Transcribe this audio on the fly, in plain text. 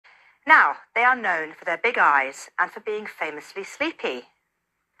Now, they are known for their big eyes and for being famously sleepy.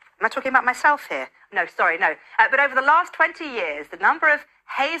 Am I talking about myself here? No, sorry, no. But over the last 20 years, the number of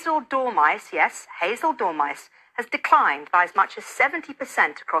hazel dormice, yes, hazel dormice, has declined by as much as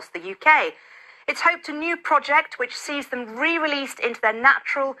 70% across the UK. It's hoped a new project which sees them re-released into their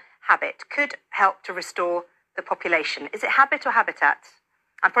natural habit could help to restore the population. Is it habit or habitat?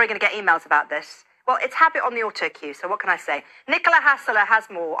 I'm probably going to get emails about this. Well, it's habit on the autocue, so what can I say? Nicola Hassler has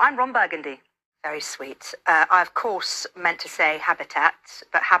more. I'm Ron Burgundy. Very sweet. I, of course, meant to say habitat,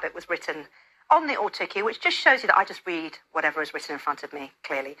 but habit was written on the autocue, which just shows you that I just read whatever is written in front of me,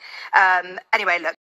 clearly. Anyway, look.